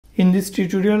In this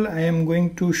tutorial, I am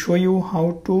going to show you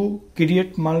how to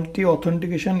create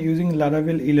multi-authentication using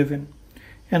Laravel 11,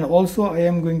 and also I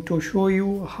am going to show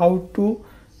you how to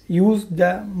use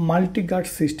the multi-guard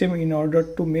system in order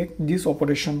to make this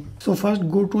operation. So first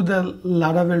go to the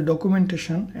Laravel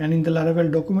documentation, and in the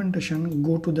Laravel documentation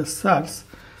go to the search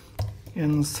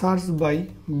and search by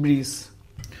breeze.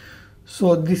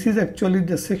 So this is actually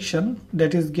the section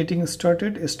that is getting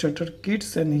started, starter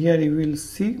kits, and here you will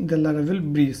see the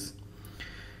Laravel breeze.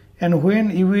 And when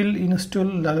you will install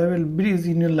Laravel breeze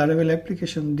in your Laravel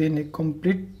application, then a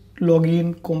complete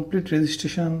login, complete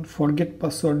registration, forget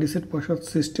password, reset password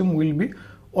system will be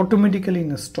automatically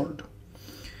installed.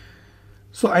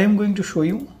 So I am going to show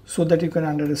you so that you can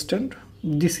understand.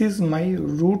 This is my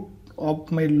root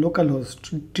of my localhost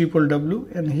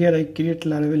www, and here I create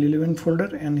Laravel 11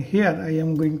 folder, and here I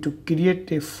am going to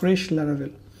create a fresh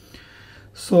Laravel.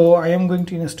 So I am going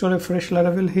to install a fresh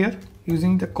Laravel here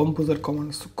using the composer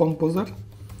command. So composer,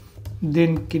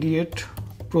 then create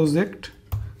project,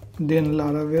 then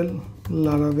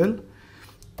Laravel,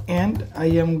 and I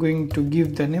am going to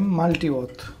give the name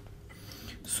multi-auth.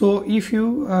 So if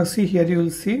you see here, you will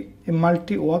see a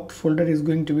multi-auth folder is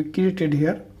going to be created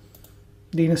here.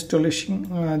 The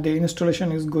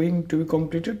installation is going to be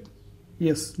completed.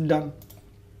 Yes, done.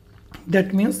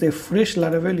 That means a fresh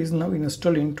Laravel is now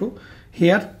installed into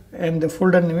here, and the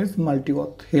folder name is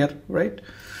multi-auth here, right?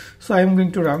 So I am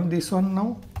going to run this one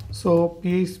now. So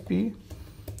php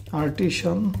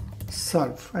artisan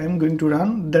serve, I am going to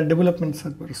run the development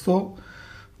server. So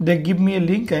they give me a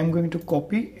link, I am going to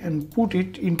copy and put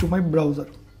it into my browser.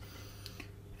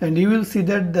 And you will see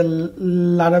that the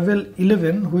Laravel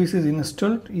 11 which is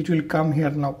installed, it will come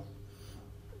here now.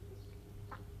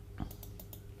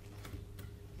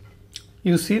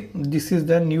 You see, this is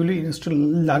the newly installed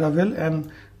Laravel,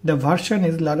 and the version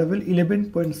is Laravel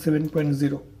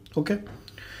 11.7.0. okay,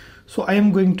 so I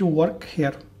am going to work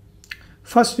here.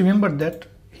 First, remember that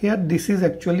here this is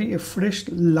actually a fresh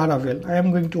Laravel. I am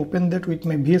going to open that with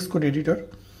my VS Code editor,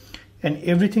 and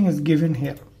everything is given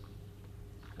here.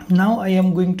 Now I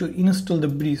am going to install the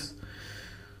breeze.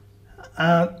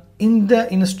 In the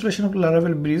installation of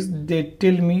Laravel breeze, they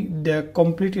tell me the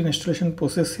complete installation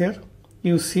process here.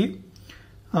 You see,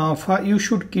 you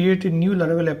should create a new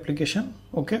Laravel application.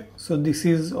 Okay, so this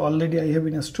is already I have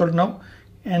installed now,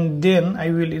 and then I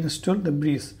will install the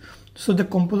breeze. So the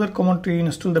composer command to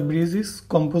install the breeze is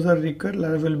composer require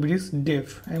Laravel breeze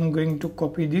dev. I am going to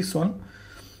copy this one,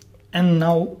 and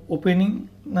now opening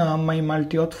my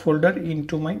multi-auth folder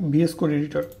into my VS Code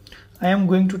editor. I am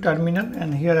going to terminal,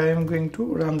 and here I am going to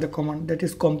run the command, that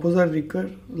is composer require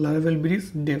Laravel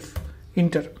breeze dev.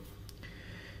 Enter.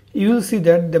 You will see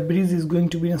that the breeze is going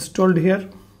to be installed here.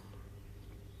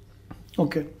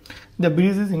 Okay, the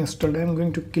breeze is installed. I am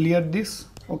going to clear this.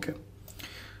 Okay,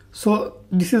 so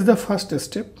this is the first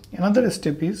step. Another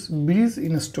step is breeze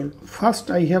installed.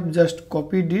 First I have just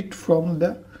copied it from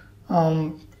the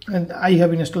and I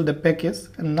have installed the package,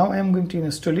 and now I am going to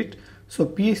install it. So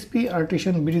php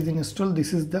artisan breeze install,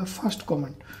 this is the first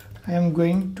command. I am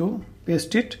going to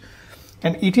paste it,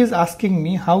 and it is asking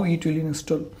me how it will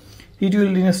install. It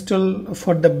will install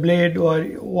for the blade, or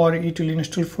it will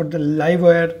install for the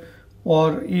livewire,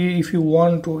 or if you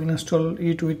want to install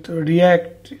it with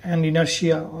React and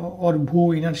inertia or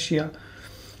Vue inertia.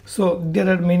 So there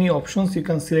are many options you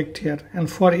can select here, and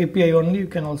for API only you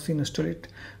can also install it.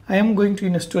 I am going to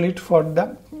install it for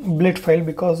the blade file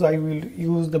because I will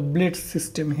use the blade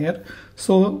system here.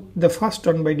 So the first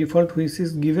one by default which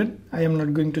is given, I am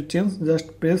not going to change,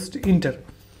 just press enter.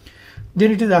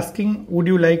 Then it is asking, would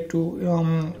you like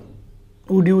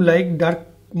dark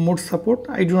mode support?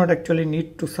 I do not actually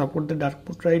need to support the dark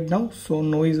mode right now, so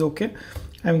no is okay.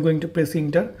 I am going to press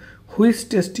enter. Which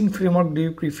testing framework do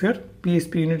you prefer?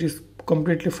 PHP unit is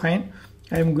completely fine.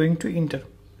 I am going to enter.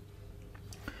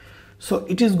 So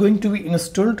it is going to be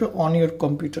installed on your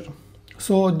computer.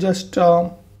 So just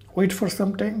wait for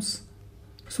some times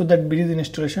so that breeze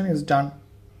installation is done.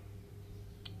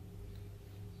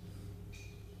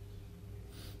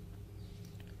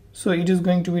 So it is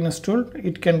going to be installed.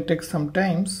 It can take some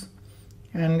times,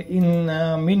 and in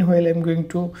meanwhile I am going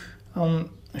to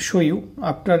show you,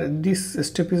 after this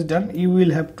step is done, you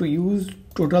will have to use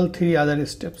total 3 other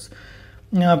steps.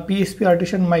 PHP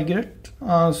artisan migrate,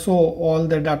 so all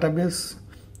the database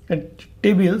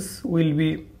tables will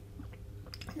be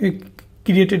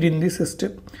created in this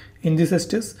step, in this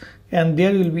stage, and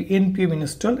there will be npm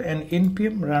install and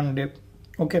npm run dev.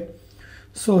 Okay,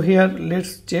 so here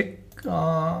let's check.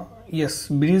 Yes,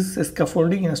 breeze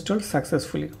scaffolding installed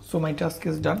successfully. So my task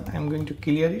is done. I am going to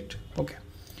clear it. Okay,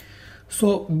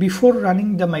 So before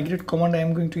running the migrate command, I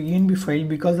am going to env file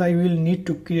because I will need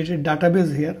to create a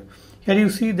database here. Here you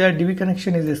see that DB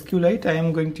connection is SQLite. I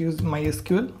am going to use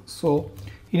MySQL. So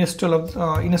instead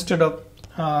of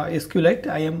SQLite,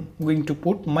 I am going to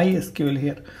put MySQL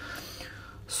here.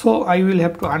 So I will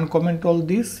have to uncomment all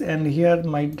this, and here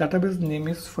my database name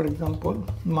is, for example,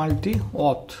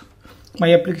 multi-auth.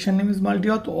 My application name is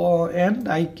multi-auth, and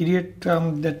I create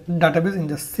that database in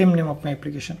the same name of my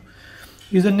application.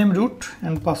 Username root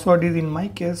and password is in my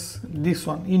case this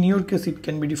one. In your case it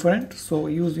can be different, so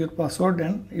use your password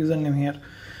and username here.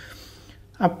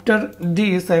 After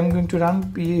this I am going to run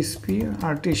php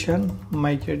artisan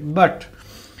migrate, but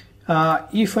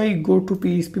if I go to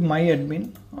php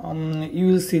myadmin, you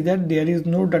will see that there is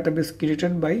no database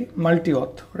created by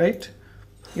multi-auth, right?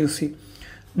 You see.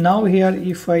 Now here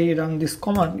if I run this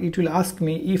command, it will ask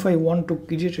me if I want to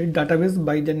create a database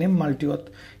by the name multi-auth.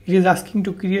 It is asking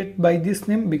to create by this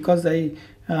name because I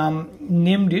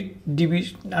named it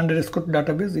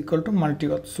db_database equal to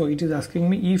multi-auth. So it is asking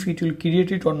me if it will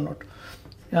create it or not.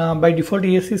 By default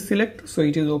yes is select, so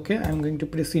it is okay. I am going to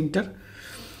press enter.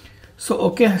 So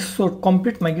okay, so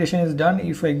complete migration is done.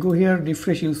 If I go here,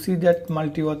 refresh, you see that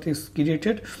multi-auth is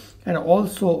created, and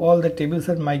also all the tables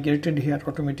are migrated here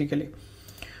automatically.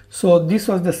 So this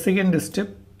was the second step,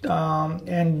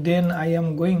 and then I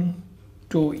am going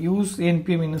to use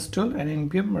npm install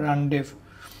and npm run dev.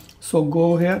 So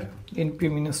go here,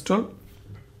 npm install,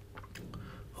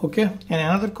 okay, and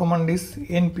another command is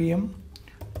npm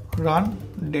run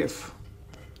dev.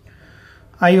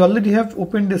 I already have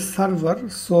opened a server,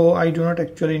 so I do not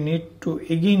actually need to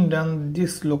again run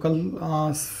this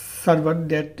local server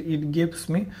that it gives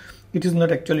me. It is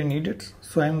not actually needed,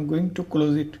 so I am going to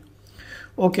close it.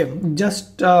 Okay,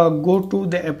 just go to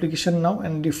the application now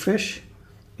and refresh.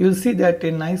 You will see that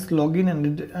a nice login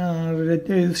and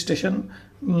registration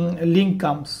link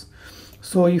comes.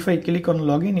 So if I click on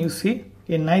login, you see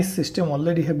a nice system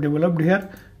already have developed here.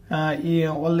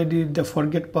 Already the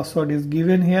forget password is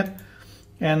given here,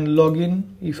 and login.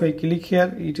 If I click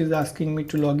here, it is asking me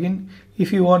to log in.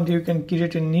 If you want, you can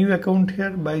create a new account here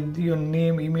by your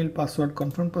name, email, password,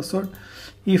 confirm password.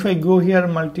 If I go here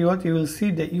multi-auth, you will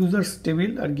see the users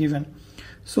table are given.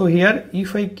 So here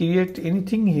if I create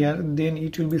anything here, then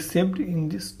it will be saved in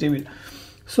this table.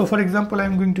 So for example, I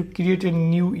am going to create a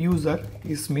new user,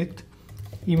 Smith.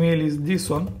 Email is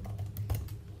this one,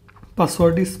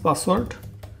 password is password,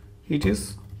 it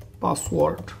is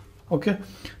password. Okay,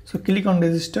 so click on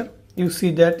register. You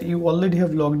see that you already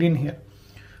have logged in here.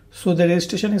 So the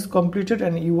registration is completed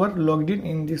and you are logged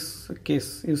in this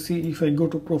case. You see, if I go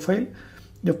to profile,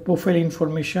 the profile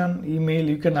information, email,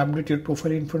 you can update your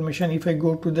profile information. If I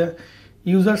go to the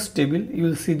users table, you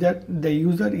will see that the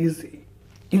user is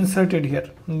inserted here.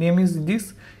 Name is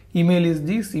this, email is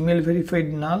this, email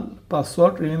verified null,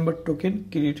 password remember token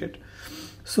created.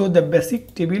 So the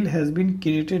basic table has been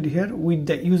created here with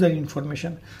the user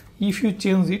information. If you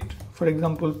change it, for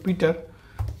example Peter,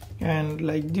 and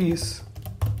like this,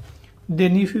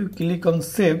 then if you click on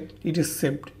save, it is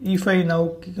saved. If I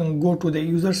now go to the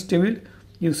users table,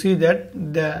 you see that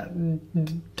the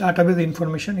database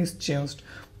information is changed.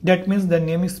 That means the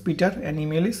name is Peter and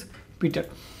email is Peter.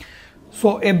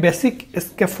 So a basic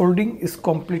scaffolding is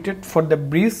completed for the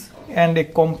bridge, and a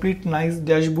complete nice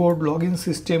dashboard login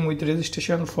system with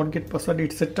registration, forget password,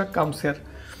 etc. comes here.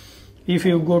 If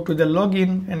you go to the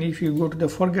login and if you go to the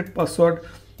forget password,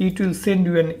 it will send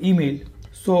you an email.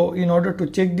 So in order to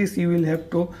check this, you will have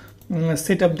to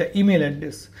set up the email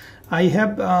address. You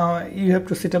have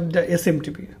to set up the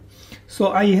SMTP.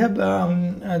 So I have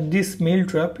this mail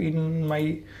trap. In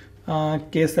my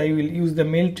case, I will use the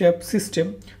mail trap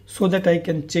system so that I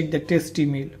can check the test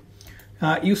email.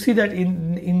 You see that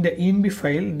in the env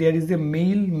file there is a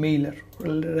mailer,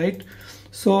 right?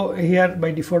 So here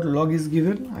by default log is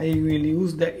given. I will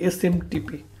use the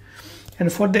SMTP,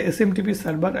 and for the SMTP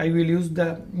server I will use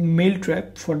the mail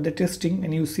trap for the testing,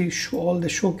 and you see all the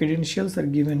show credentials are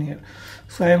given here.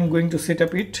 So I am going to set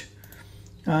up it,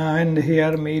 and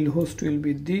here mail host will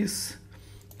be this,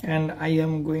 and I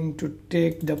am going to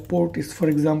take the port is, for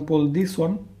example, this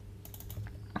one.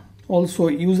 Also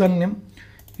username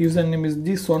is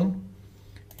this one.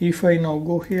 If I now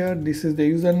go here, this is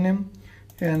the username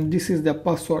and this is the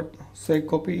password. So I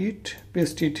copy it,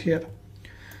 paste it here.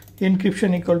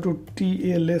 Encryption equal to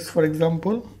TLS, for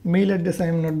example. Mail address I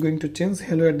am not going to change,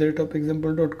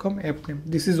 hello@example.com, app name.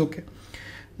 This is okay.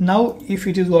 Now if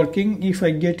it is working, if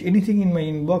I get anything in my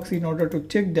inbox, in order to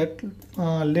check that,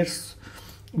 let's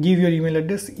give your email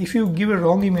address. If you give a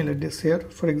wrong email address here,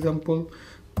 for example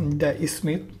the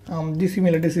Smith, this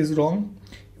email address is wrong,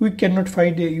 we cannot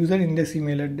find a user in this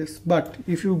email address. But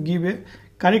if you give a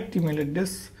correct email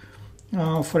address,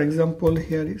 for example,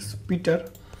 here is Peter,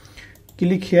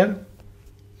 click here,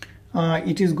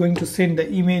 it is going to send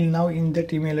the email now in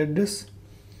that email address.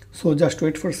 So just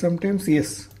wait for some time.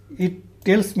 Yes, it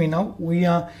tells me now we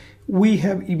have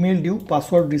emailed you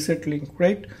password reset link,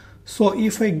 right? So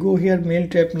if I go here mail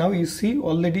tab, now you see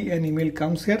already an email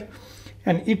comes here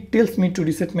and it tells me to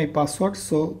reset my password.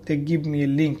 So they give me a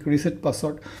link, reset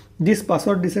password. This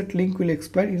password reset link will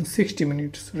expire in 60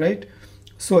 minutes, right?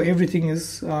 So everything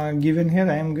is given here.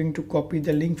 I am going to copy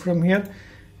the link from here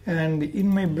and in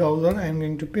my browser I am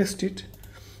going to paste it.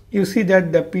 You see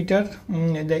that the Peter,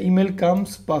 the email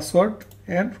comes, password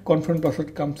and confirm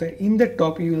password comes. In the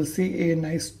top you will see a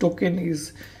nice token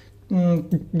is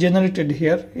generated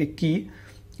here, a key,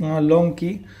 long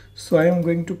key. So I am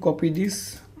going to copy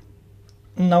this.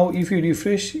 Now if you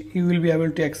refresh, you will be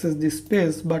able to access this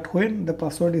page, but when the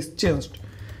password is changed,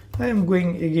 I am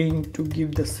going again to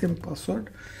give the same password,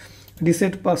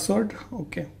 reset password.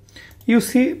 Okay, you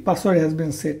see password has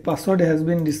been set, password has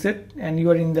been reset and you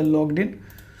are in the logged in.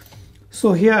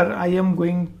 So here I am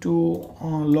going to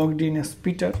logged in as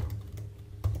Peter.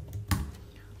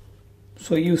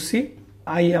 So you see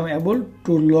I am able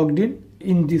to logged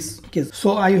in this case.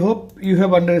 So I hope you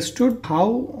have understood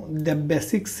how the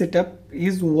basic setup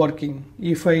is working.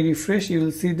 If I refresh, you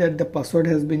will see that the password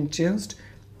has been changed.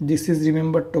 This is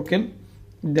remember token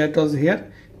that was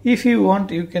here. If you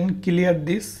want, you can clear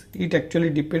this. It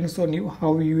actually depends on you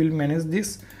how you will manage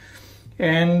this.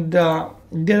 And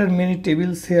there are many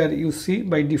tables here. You see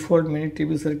by default many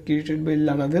tables are created by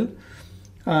Laravel,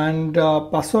 and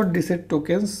password reset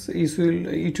tokens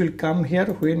it will come here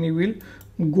when you will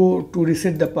go to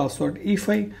reset the password. If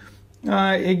I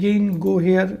again go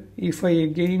here, if I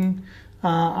again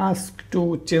ask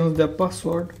to change the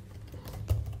password,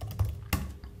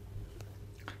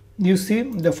 you see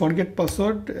the forget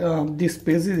password, this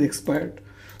page is expired.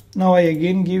 Now I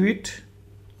again give it,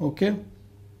 okay.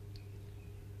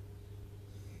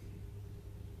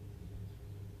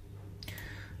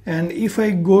 And if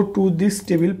I go to this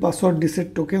table password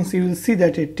reset tokens, you will see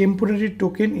that a temporary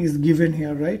token is given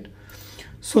here, right?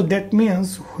 So that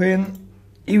means when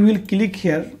you will click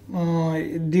here,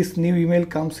 this new email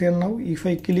comes here now. If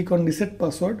I click on reset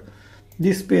password,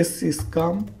 this page is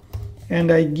come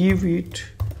and I give it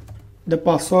the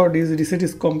password is reset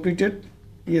is completed.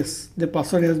 Yes, the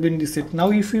password has been reset.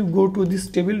 Now if you go to this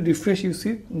table, refresh, you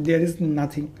see there is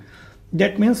nothing.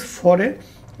 That means for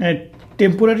a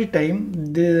temporary time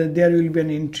there will be an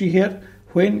entry here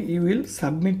when you will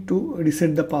submit to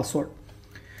reset the password.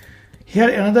 Here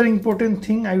another important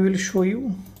thing I will show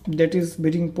you that is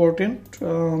very important,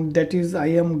 that is I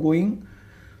am going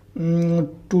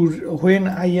to when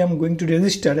I am going to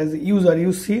register as a user,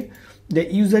 you see the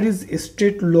user is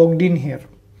straight logged in here.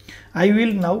 I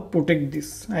will now protect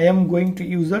this. I am going to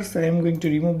users, I am going to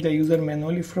remove the user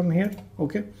manually from here,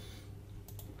 okay.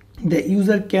 The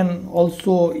user can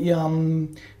also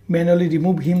manually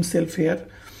remove himself here.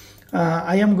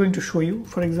 I am going to show you.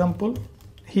 For example,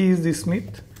 he is the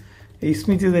Smith.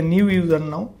 Smith is a new user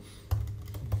now.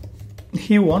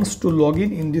 He wants to log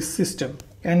in this system,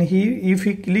 and if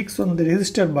he clicks on the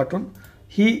register button,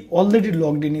 he already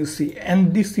logged in, you see.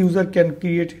 And this user can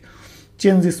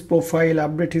change his profile,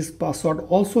 update his password.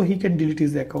 Also he can delete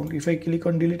his account. If I click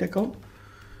on delete account,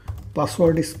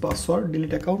 password is password,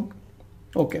 delete account.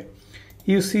 Okay,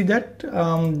 you see that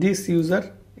this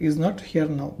user is not here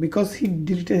now because he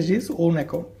deleted his own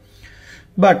account.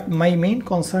 But my main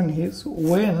concern is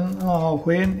when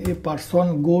a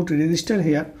person go to register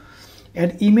here,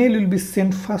 an email will be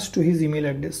sent first to his email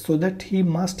address, so that he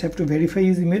must have to verify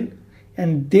his email,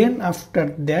 and then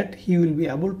after that he will be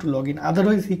able to log in.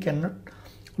 Otherwise he cannot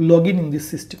log in this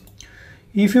system.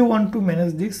 If you want to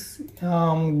manage this,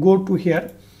 go to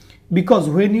here. Because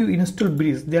when you install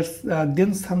Breeze, there's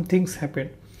then some things happen.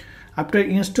 After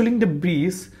installing the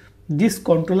Breeze, this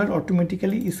controller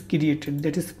automatically is created.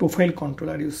 That is profile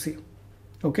controller, you see.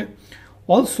 Okay.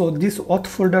 Also, this auth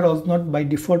folder was not by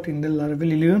default in the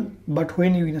Laravel 11, but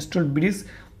when you install Breeze,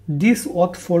 this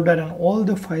auth folder and all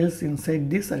the files inside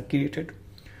this are created.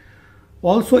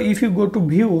 Also, if you go to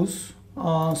views,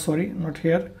 sorry, not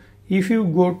here. If you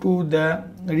go to the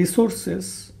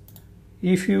resources,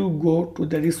 if you go to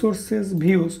the resources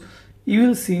views, you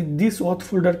will see this auth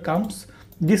folder comes,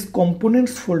 this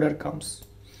components folder comes,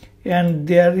 and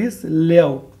there is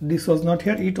layout. This was not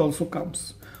here, it also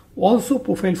comes. Also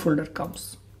profile folder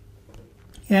comes,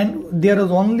 and there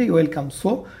is only welcome.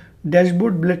 So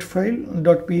dashboard blade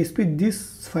file.php,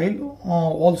 this file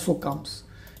also comes.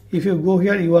 If you go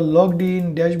here, you are logged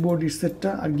in, dashboard,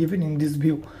 etc. are given in this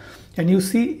view. And you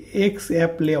see X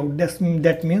app layout.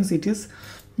 That means it is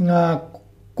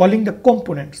calling the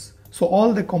components. So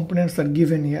all the components are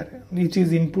given here. It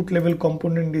is input level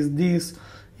component is this.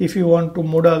 If you want to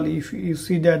modal, if you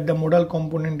see that the modal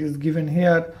component is given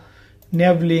here,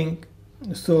 nav link,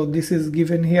 so this is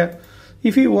given here.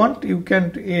 If you want, you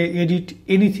can edit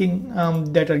anything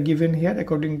that are given here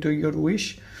according to your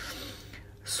wish.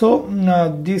 So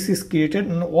this is created,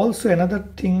 and also another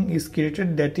thing is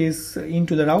created, that is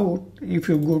into the route. If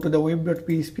you go to the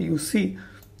web.php, you see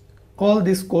all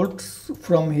these codes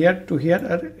from here to here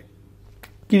are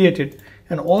created,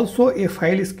 and also a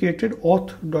file is created,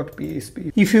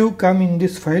 auth.php. If you come in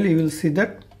this file, you will see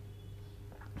that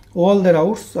all the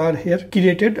routes are here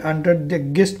created under the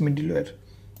guest middleware,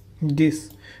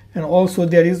 this, and also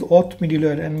there is auth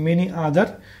middleware and many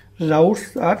other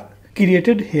routes are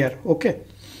created here. Okay,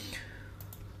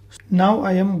 now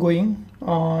I am going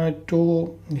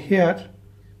to here.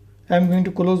 I am going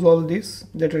to close all these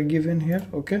that are given here.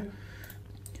 Okay,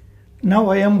 now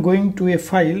I am going to a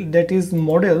file that is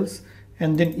models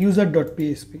and then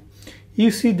user.php.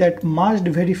 You see that must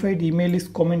verified email is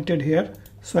commented here,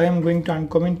 so I am going to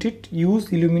uncomment it.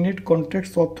 Use illuminate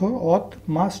contracts author auth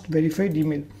must verified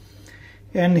email,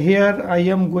 and here I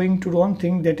am going to one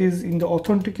thing that is in the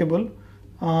authenticable.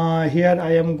 Here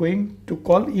I am going to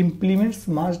call implements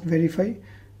must verify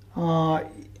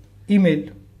email.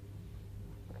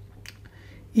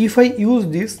 If I use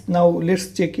this, now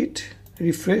let's check it,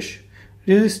 refresh,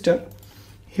 register.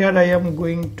 Here I am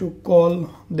going to call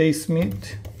the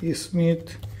Smith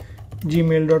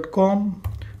gmail.com,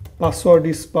 password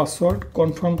is password,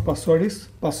 confirm password is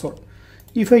password.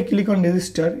 If I click on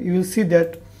register, you will see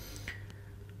that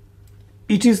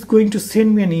it is going to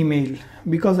send me an email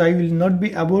because I will not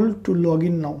be able to log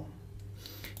in now.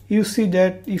 You see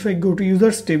that if I go to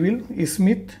users table,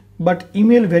 Smith, but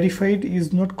email verified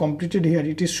is not completed here,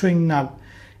 it is showing null,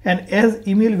 and as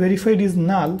email verified is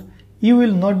null, you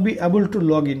will not be able to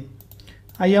log in.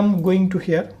 I am going to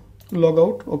here log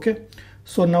out. Okay,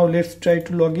 so now let's try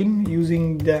to log in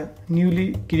using the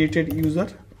newly created user.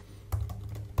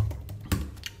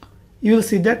 You will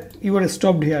see that you are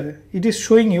stopped here. It is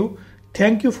showing you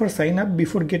thank you for sign up.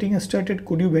 Before getting started,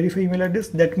 could you verify email address?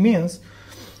 That means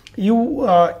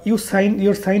your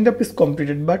signed up is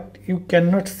completed, but you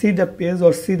cannot see the page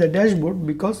or see the dashboard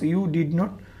because you did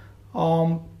not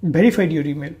verified your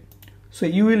email. So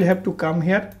you will have to come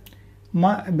here,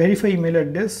 verify email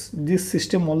address. This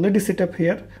system already set up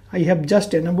here. I have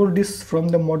just enabled this from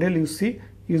the model, you see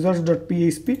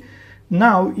users.php.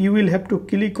 Now you will have to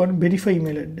click on verify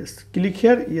email address. Click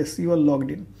here, yes, you are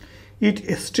logged in.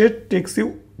 It straight takes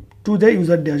you to the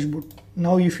user dashboard.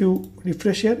 Now if you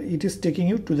refresh here, it is taking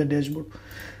you to the dashboard.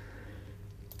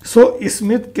 So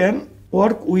Smith can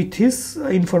work with his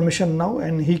information now,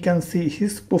 and he can see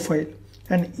his profile.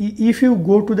 And if you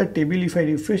go to the table, if I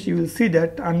refresh, you will see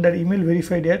that under email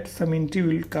verified at, some entry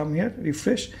will come here,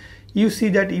 refresh. You see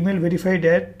that email verified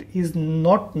at is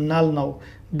not null now.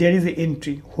 There is an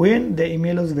entry. When the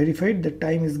email was verified, the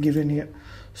time is given here.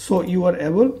 So you are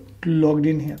able to log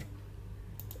in here.